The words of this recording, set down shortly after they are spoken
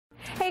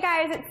Hey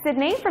guys, it's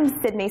Sydney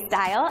from Sydne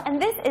Style, and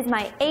this is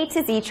my A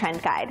to Z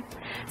trend guide.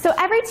 So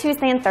every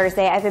Tuesday and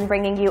Thursday, I've been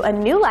bringing you a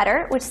new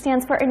letter, which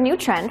stands for a new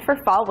trend for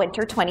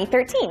Fall/Winter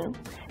 2013.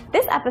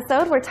 This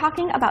episode, we're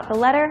talking about the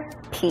letter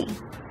P.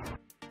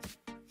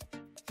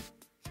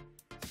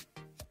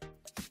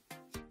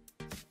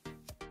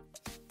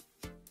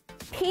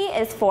 P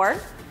is for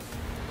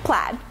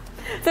plaid.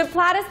 So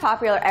plaid is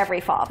popular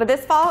every fall, but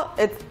this fall,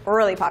 it's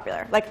really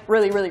popular, like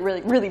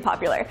really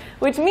popular,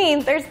 which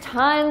means there's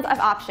tons of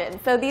options.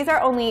 So these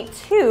are only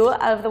 2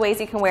 of the ways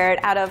you can wear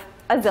it out of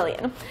a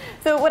zillion.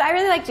 So what I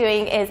really like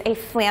doing is a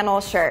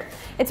flannel shirt.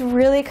 It's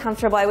really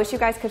comfortable. I wish you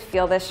guys could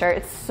feel this shirt.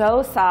 It's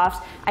so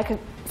soft. I could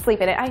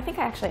sleep in it. I think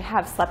I actually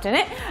have slept in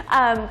it.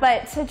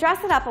 But to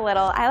dress it up a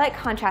little, I like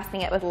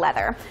contrasting it with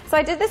leather. So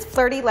I did this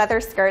flirty leather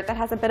skirt that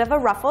has a bit of a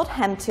ruffled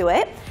hem to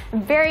it,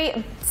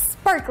 very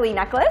sparkly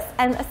necklace,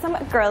 and some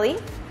girly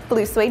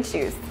blue suede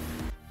shoes.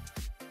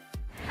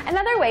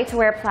 Another way to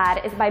wear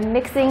plaid is by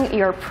mixing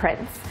your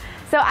prints.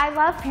 So I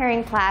love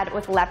pairing plaid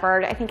with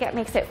leopard. I think it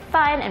makes it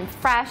fun and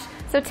fresh.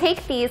 So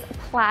take these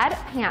plaid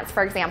pants,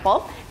 for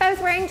example. If I was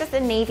wearing just a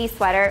navy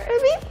sweater, it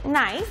would be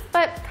nice,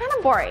 but kind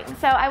of boring.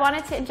 So I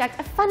wanted to inject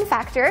a fun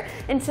factor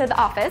into the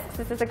office, because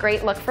this is a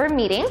great look for a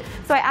meeting.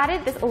 So I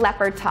added this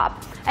leopard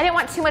top. I didn't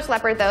want too much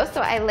leopard though,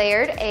 so I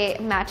layered a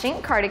matching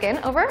cardigan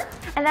over,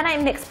 and then I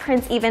mixed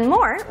prints even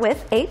more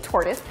with a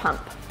tortoise pump.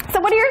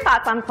 So what are your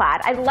thoughts on plaid?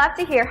 I'd love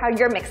to hear how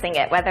you're mixing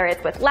it, whether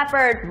it's with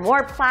leopard,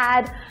 more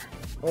plaid,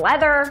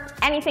 leather,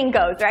 anything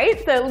goes,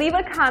 right? So leave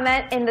a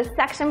comment in the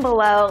section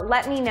below.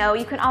 Let me know.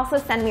 You can also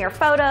send me your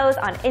photos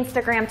on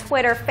Instagram,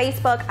 Twitter,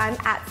 Facebook. I'm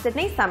at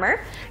Sydne Summer.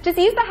 Just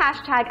use the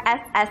hashtag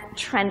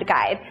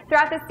 #SSTrendGuide.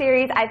 Throughout this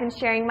series, I've been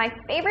sharing my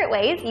favorite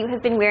ways you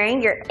have been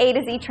wearing your A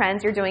to Z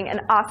trends. You're doing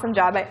an awesome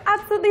job. I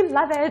absolutely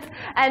love it.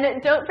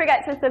 And don't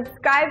forget to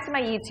subscribe to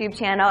my YouTube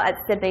channel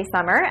at Sydne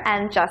Summer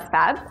and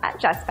JustFab at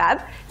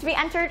JustFab to be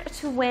entered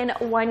to win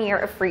 1 year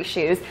of free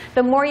shoes.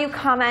 The more you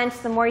comment,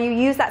 the more you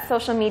use that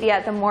social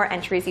media, the more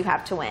entries you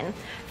have to win.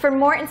 For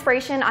more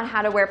inspiration on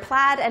how to wear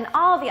plaid and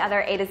all the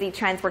other A to Z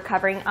trends we're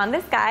covering on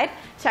this guide,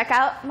 check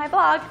out my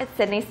blog at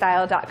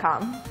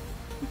sydnestyle.com.